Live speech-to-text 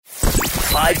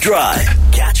5 Drive.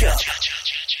 Catch up.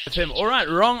 All right,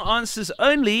 wrong answers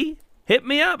only. Hit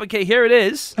me up. Okay, here it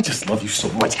is. I just love you so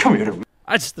much. Come here to me.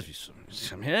 I just love you so much.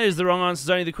 Here's the wrong answers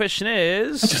only. The question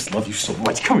is, I just love you so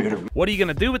much. Come here to me. what are you going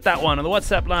to do with that one on the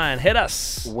WhatsApp line? Hit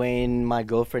us. When my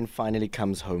girlfriend finally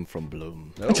comes home from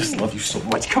Bloom. I just love you so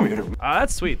much. Come here to me. Ah,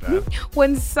 that's sweet, man.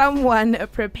 When someone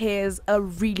prepares a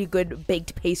really good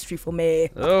baked pastry for me.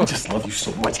 Oh, I just love you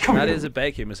so much. Come that here is to a me.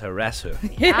 bake. You must harass her.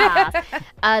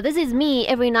 This is me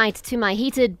every night to my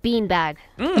heated beanbag.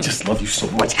 I just love you so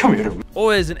much. Come here to me.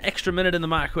 Always an extra minute in the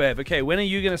microwave. Okay, when are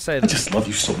you going to say I this? just love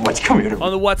you so much. Come here to me.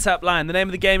 On the WhatsApp line, the name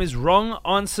of the game is Wrong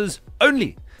Answers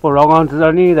Only. For wrong answers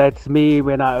only, that's me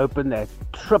when I open that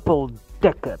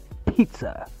triple-decker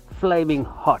pizza, flaming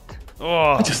hot.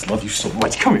 Oh, I just love you so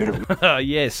much. Come here to me.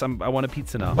 yes, I want a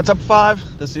pizza now. What's up,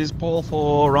 5? This is Paul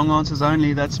for Wrong Answers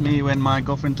Only. That's me when my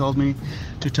girlfriend told me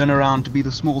to turn around to be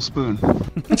the small spoon.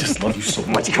 I just love you so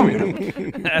much. Come here to me.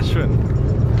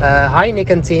 Ashwin. Hi, Nick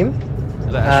and team.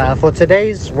 For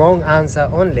today's wrong answer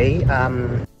only,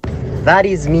 that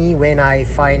is me when I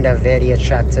find a very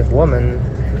attractive woman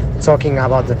talking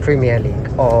about the Premier League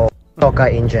or soccer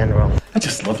in general. I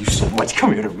just love you so much.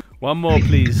 Come here to me. One more,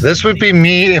 please. This would be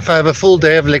me if I have a full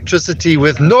day of electricity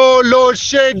with no load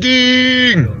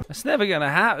shedding. It's never going to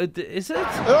happen, is it?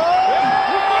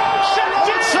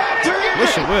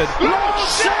 Wish it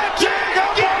would.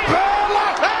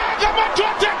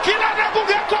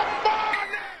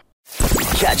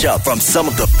 Catch up from some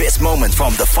of the best moments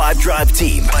from the 5 Drive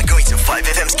team by going to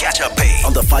 5FM's catch up page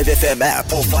on the 5FM app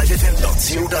or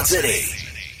 5FM.co.za.